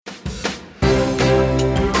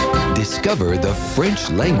Discover the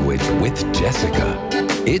French language with Jessica.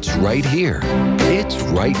 It's right here. It's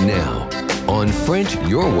right now on French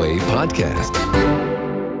Your Way podcast.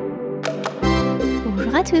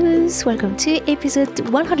 Bonjour à tous, welcome to episode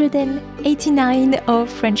 189 of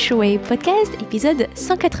French Your Way podcast, episode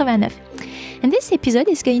 189. And this episode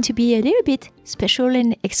is going to be a little bit special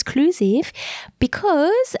and exclusive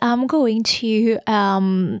because I'm going to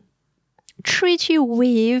treat you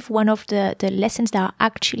with one of the lessons that are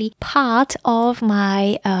actually part of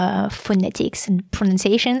my phonetics and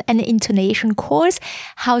pronunciation and intonation course,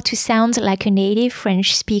 how to sound like a native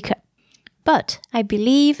French speaker. But I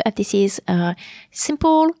believe this is a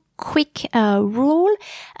simple, quick rule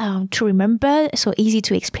to remember, so easy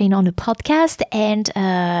to explain on a podcast, and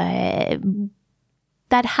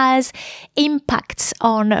that has impacts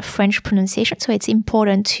on French pronunciation. So it's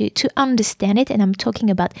important to understand it. And I'm talking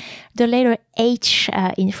about the letter H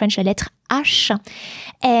in French, la lettre H,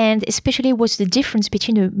 and especially what's the difference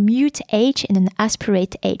between a mute H and an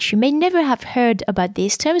aspirate H. You may never have heard about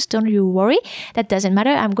these terms. Don't you worry. That doesn't matter.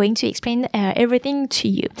 I'm going to explain everything to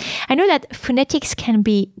you. I know that phonetics can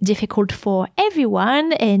be difficult for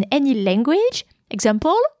everyone in any language.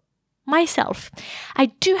 Example, myself. I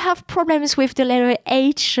do have problems with the letter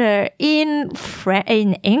H in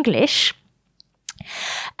English.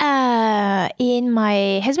 In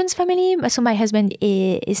my husband's family, so my husband,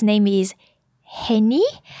 his name is Henny.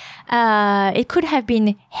 It could have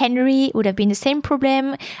been Henry, it would have been the same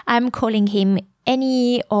problem. I'm calling him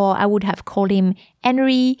Henny, or I would have called him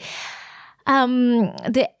Henry.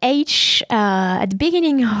 The H at the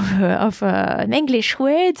beginning of an English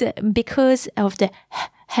word, because of the H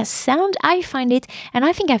sound, I find it, and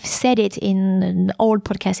I think I've said it in an old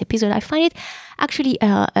podcast episode, I find it actually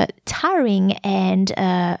tiring and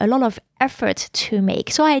a lot of effort to make.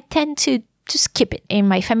 So I tend to skip it. In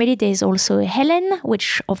my family, there's also Helen,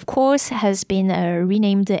 which of course has been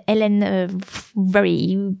renamed Ellen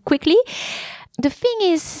very quickly. The thing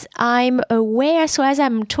is, I'm aware, so as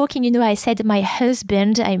I'm talking, I said my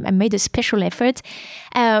husband, I made a special effort.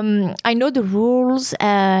 I know the rules,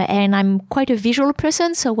 and I'm quite a visual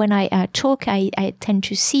person, so when I talk, I tend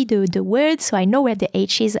to see the words, so I know where the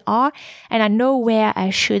H's are, and I know where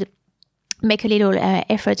I should make a little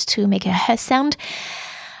effort to make a H sound.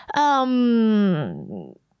 I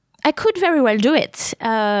could very well do it.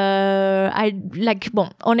 I'm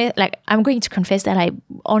going to confess that I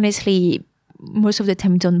honestly most of the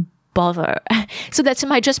time don't bother. So that's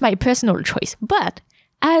just my personal choice. But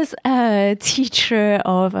as a teacher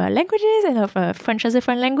of languages and of French as a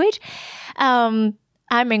foreign language, I'm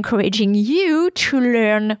encouraging you to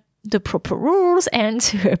learn the proper rules and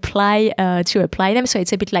to apply them. So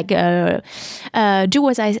it's a bit like do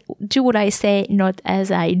what I say, not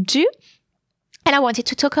as I do. And I wanted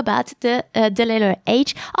to talk about the letter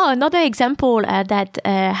H. Oh, another example that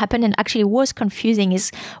happened and actually was confusing is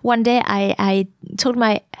one day I told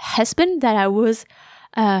my husband that I was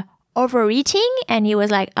overeating, and he was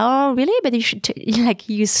like, "Oh, really? But you should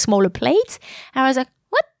use smaller plates." And I was like,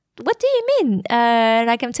 "What do you mean?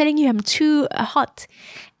 I'm telling you, I'm too hot."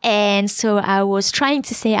 And so I was trying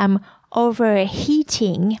to say I'm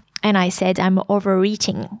overheating, and I said I'm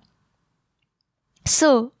overeating.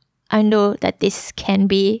 So I know that this can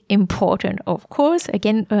be important, of course.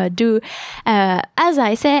 Again, do as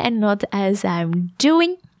I say and not as I'm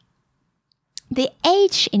doing. The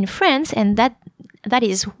H in France, and that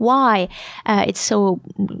is why it's so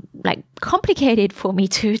complicated for me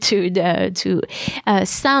to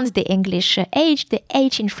sound the English H. The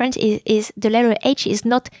H in French is the letter H is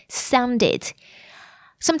not sounded.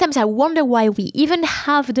 Sometimes I wonder why we even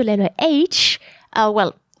have the letter H.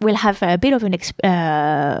 We'll have a bit of an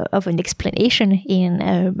explanation in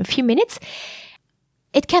a few minutes.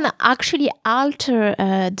 It can actually alter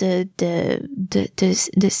the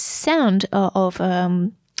sound of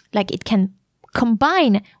it can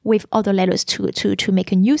combine with other letters to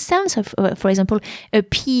make a new sound. So, for example, a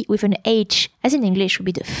P with an H, as in English, would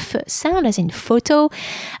be the F sound, as in photo.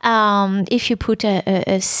 If you put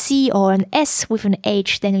a C or an S with an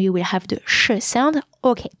H, then you will have the sh sound.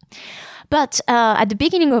 Okay. But at the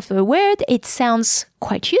beginning of a word, it sounds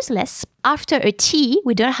quite useless. After a T,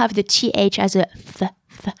 we don't have the TH as a th.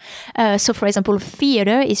 So, for example,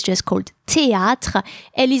 theater is just called théâtre.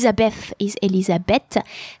 Elizabeth is Elisabeth.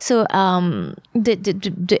 So,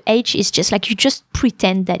 the H is just you just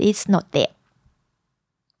pretend that it's not there.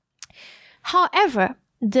 However,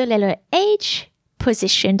 the letter H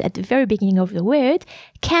positioned at the very beginning of the word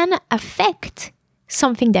can affect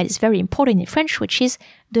something that is very important in French, which is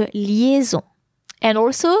the liaison. And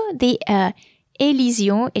also the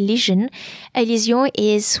elision. Elision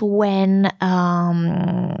is when,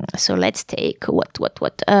 so let's take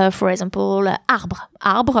for example,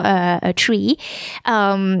 arbre, a tree.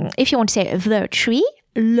 If you want to say the tree,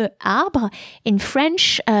 le arbre, in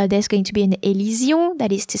French, there's going to be an elision.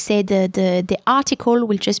 That is to say, the article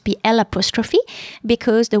will just be L',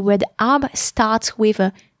 because the word arbre starts with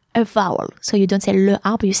a vowel. So you don't say le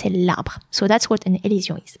arbre, you say l'arbre. So that's what an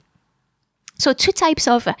elision is. So two types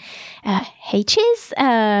of H's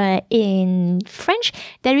in French.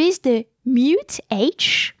 There is the mute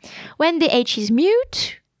H. When the H is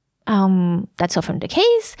mute, that's often the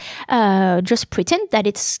case, just pretend that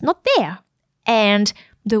it's not there. And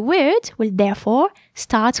the word will therefore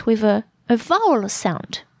start with a vowel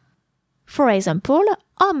sound. For example,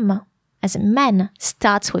 homme, as a man,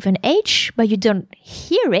 starts with an H, but you don't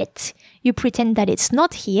hear it. You pretend that it's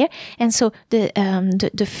not here. And so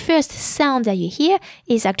the first sound that you hear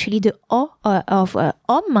is actually the O of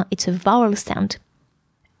homme. It's a vowel sound.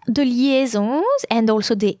 The liaisons and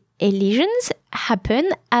also the elisions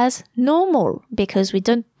happen as normal because we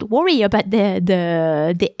don't worry about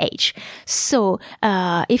the H. So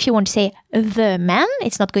if you want to say the man,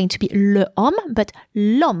 it's not going to be le homme, but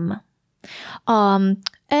l'homme. Un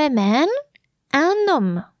man, un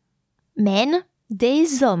homme. Men,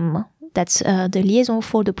 des hommes. That's the liaison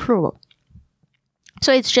for the plural.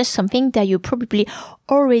 So it's just something that you probably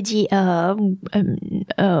already,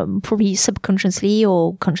 probably subconsciously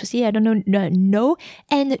or consciously, I don't know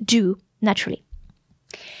and do naturally.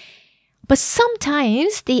 But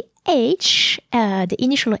sometimes the H, the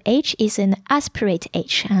initial H is an aspirate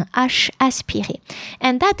H, an H aspiré.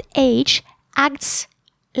 And that H acts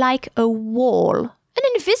like a wall, an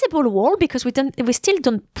invisible wall, because we still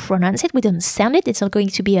don't pronounce it, we don't sound it, it's not going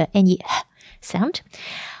to be any sound.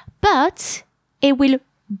 But it will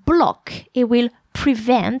block, it will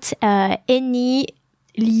prevent any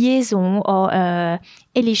liaison or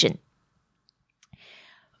elision.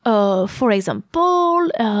 For example,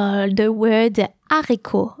 the word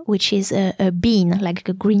haricot, which is a bean,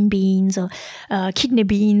 like green beans or kidney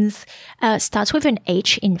beans, starts with an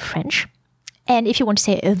H in French. And if you want to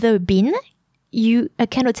say the bean, you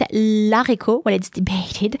cannot say l'haricot, well, it's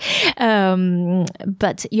debated,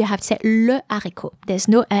 but you have to say le haricot. There's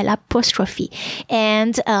no L apostrophe.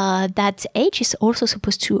 And that H is also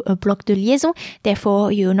supposed to block the liaison.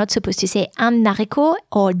 Therefore, you're not supposed to say un haricot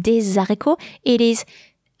or des haricots. It is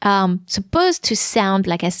supposed to sound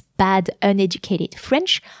like as bad, uneducated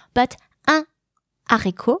French, but un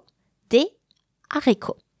haricot, des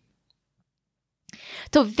haricots.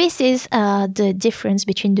 So this is the difference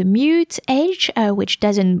between the mute H, which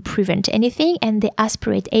doesn't prevent anything, and the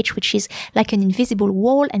aspirate H, which is like an invisible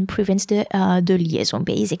wall and prevents the liaison,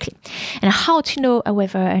 basically. And how to know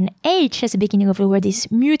whether an H at the beginning of a word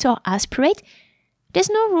is mute or aspirate? There's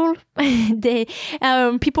no rule.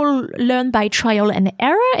 People learn by trial and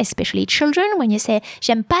error, especially children. When you say,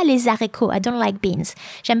 j'aime pas les haricots, I don't like beans.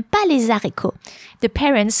 J'aime pas les haricots. The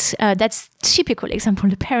parents, that's typical example.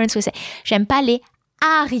 The parents will say, j'aime pas les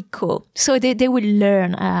haricots. So they will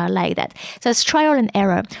learn like that. So it's trial and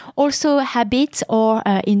error. Also habit or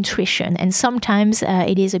intuition. And sometimes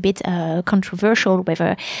it is a bit controversial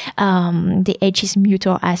whether the H is mute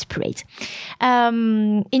or aspirate.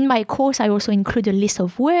 In my course, I also include a list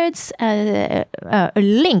of words, a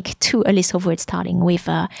link to a list of words starting with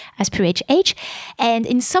aspirate H. And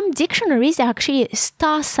in some dictionaries, there are actually a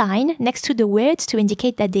star sign next to the words to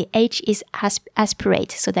indicate that the H is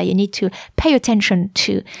aspirate, so that you need to pay attention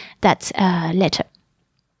to that letter.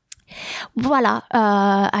 Voila,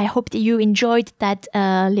 I hope that you enjoyed that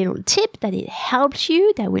little tip, that it helped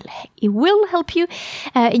you, it will help you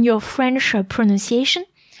in your French pronunciation.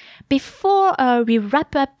 Before we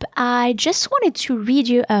wrap up, I just wanted to read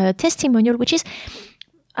you a testimonial, which is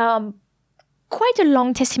quite a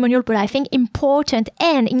long testimonial, but I think important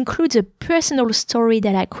and includes a personal story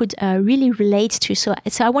that I could really relate to. So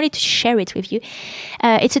I wanted to share it with you.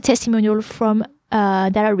 It's a testimonial from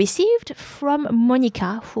that I received from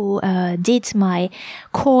Monica, who did my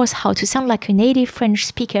course, How to Sound Like a Native French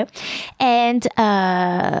Speaker. And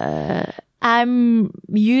I'm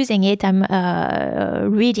using it, I'm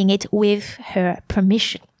reading it with her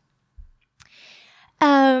permission.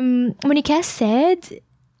 Monica said,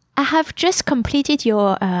 I have just completed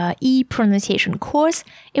your e-pronunciation course.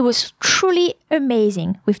 It was truly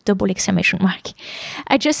amazing with double exclamation mark.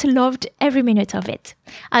 I just loved every minute of it.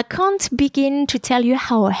 I can't begin to tell you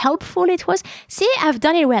how helpful it was. See, I've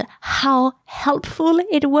done it well. How helpful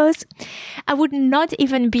it was. I would not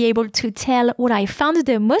even be able to tell what I found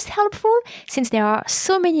the most helpful, since there are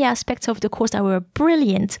so many aspects of the course that were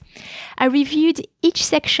brilliant. I reviewed each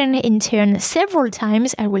section in turn several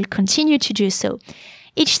times. I will continue to do so.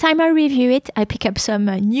 Each time I review it, I pick up some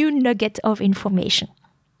new nugget of information.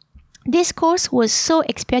 This course was so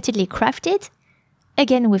expertly crafted,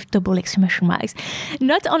 again with double exclamation marks.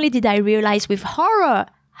 Not only did I realize with horror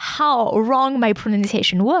how wrong my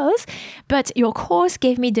pronunciation was, but your course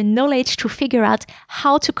gave me the knowledge to figure out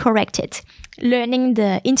how to correct it. Learning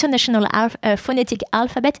the international phonetic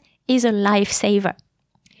alphabet is a lifesaver.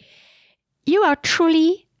 You are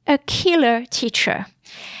truly a killer teacher.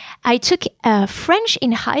 I took French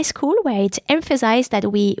in high school, where it emphasized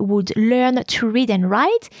that we would learn to read and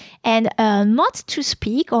write and not to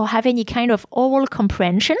speak or have any kind of oral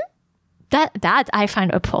comprehension. That I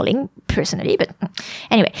find appalling personally, but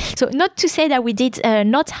anyway. So not to say that we did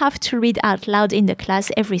not have to read out loud in the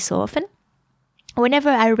class every so often.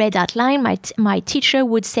 Whenever I read out loud, my teacher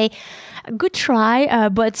would say, "Good try,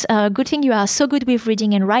 but good thing you are so good with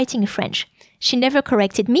reading and writing French." She never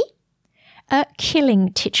corrected me. A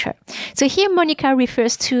killing teacher. So here Monica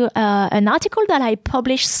refers to an article that I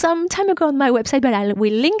published some time ago on my website, but I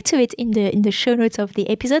will link to it in the show notes of the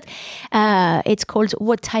episode. It's called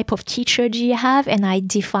 "What Type of Teacher Do You Have?" And I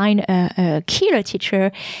define a killer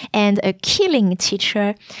teacher and a killing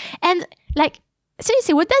teacher. And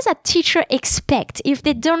seriously, what does a teacher expect if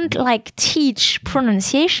they don't teach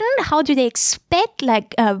pronunciation? How do they expect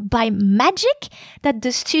by magic that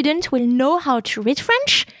the student will know how to read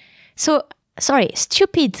French? So, sorry,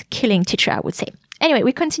 stupid killing teacher, I would say. Anyway,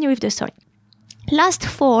 we continue with the story. Last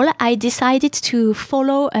fall, I decided to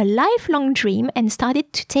follow a lifelong dream and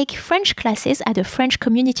started to take French classes at a French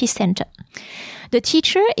community center. The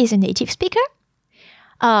teacher is a native speaker.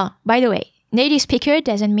 By the way, native speaker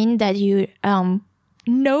doesn't mean that you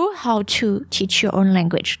know how to teach your own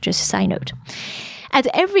language, just a side note. At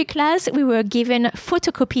every class, we were given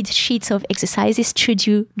photocopied sheets of exercises to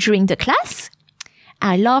do during the class.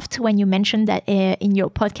 I loved when you mentioned that in your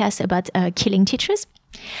podcast about killing teachers.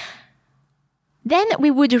 Then we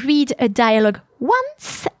would read a dialogue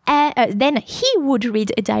once. Then he would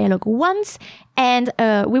read a dialogue once, and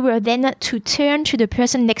we were then to turn to the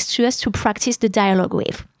person next to us to practice the dialogue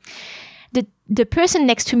with. The person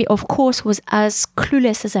next to me, of course, was as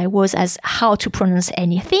clueless as I was as how to pronounce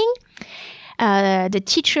anything. The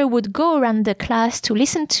teacher would go around the class to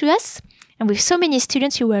listen to us. And with so many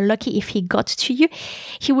students, you were lucky if he got to you.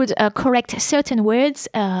 He would correct certain words,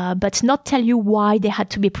 but not tell you why they had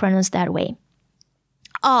to be pronounced that way.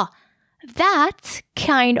 That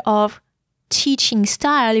kind of teaching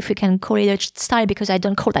style, if we can call it a style, because I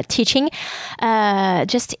don't call that teaching,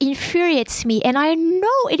 just infuriates me. And I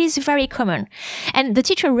know it is very common. And the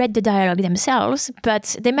teacher read the dialogue themselves,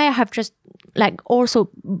 but they may have just also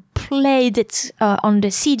played it on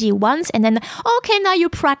the CD once, and then, okay, now you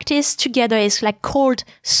practice together. It's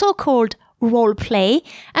so-called role play,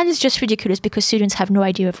 and it's just ridiculous because students have no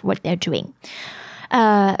idea of what they're doing.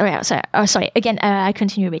 Sorry. Again, I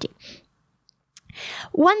continue reading.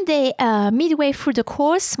 One day, midway through the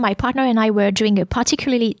course, my partner and I were doing a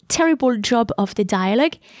particularly terrible job of the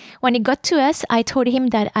dialogue. When it got to us, I told him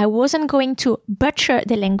that I wasn't going to butcher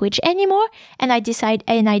the language anymore, and I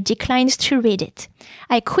declined to read it.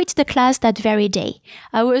 I quit the class that very day.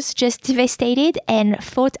 I was just devastated and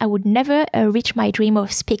thought I would never reach my dream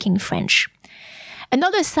of speaking French.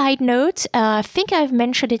 Another side note, I think I've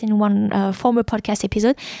mentioned it in one former podcast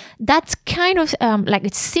episode, that kind of a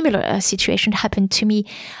similar situation happened to me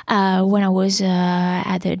when I was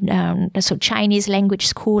at a Chinese language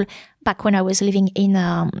school back when I was living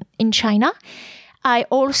in China. I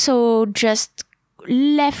also just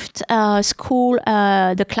left school,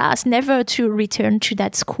 the class, never to return to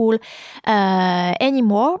that school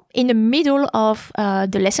anymore. In the middle of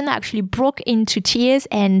the lesson, I actually broke into tears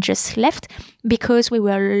and just left because we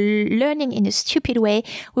were learning in a stupid way.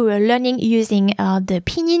 We were learning using the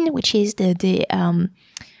pinyin, which is the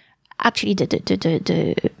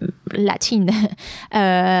Latin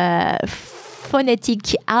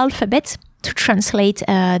phonetic alphabet, to translate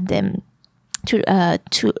them to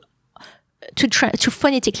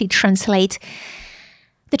phonetically translate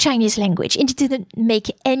the Chinese language. It didn't make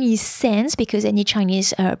any sense because any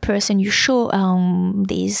Chinese person you show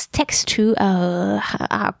these texts to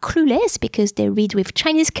are clueless because they read with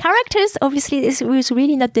Chinese characters. Obviously, this was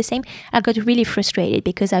really not the same. I got really frustrated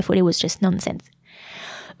because I thought it was just nonsense.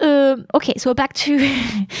 Okay, so back to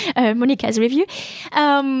Monica's review.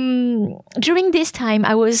 During this time,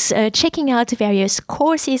 I was checking out various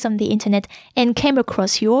courses on the internet and came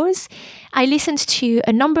across yours. I listened to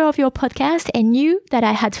a number of your podcasts and knew that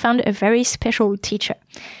I had found a very special teacher.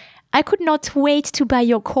 I could not wait to buy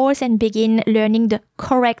your course and begin learning the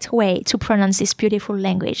correct way to pronounce this beautiful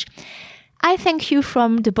language. I thank you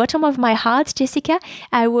from the bottom of my heart, Jessica.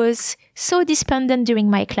 I was so despondent during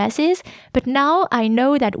my classes, but now I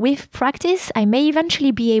know that with practice, I may eventually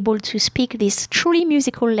be able to speak this truly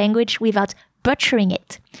musical language without butchering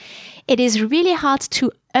it. It is really hard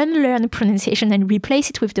to unlearn pronunciation and replace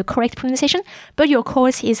it with the correct pronunciation, but your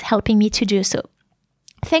course is helping me to do so.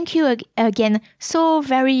 Thank you again so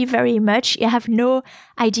very, very much. You have no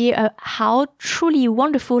idea how truly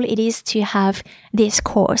wonderful it is to have this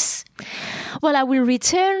course. Well, I will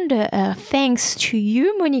return the thanks to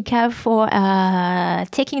you, Monica, for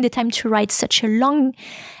taking the time to write such a long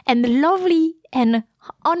and lovely and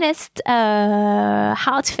honest,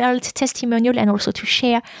 heartfelt testimonial and also to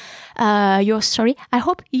share your story. I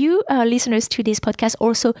hope you, listeners to this podcast,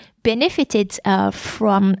 also benefited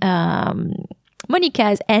from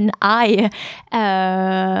Monica's and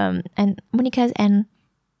Monica's and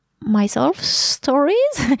myself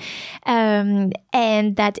stories, and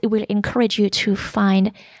that it will encourage you to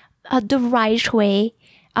find the right way,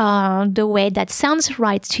 the way that sounds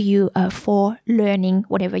right to you for learning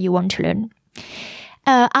whatever you want to learn.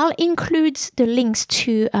 I'll include the links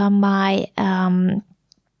to my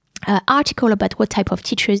article about what type of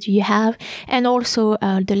teachers do you have, and also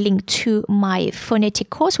the link to my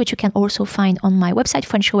phonetic course, which you can also find on my website,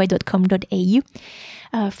 frenchyourway.com.au,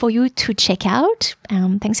 for you to check out.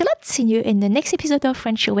 Thanks a lot. See you in the next episode of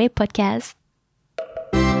French Your Way podcast.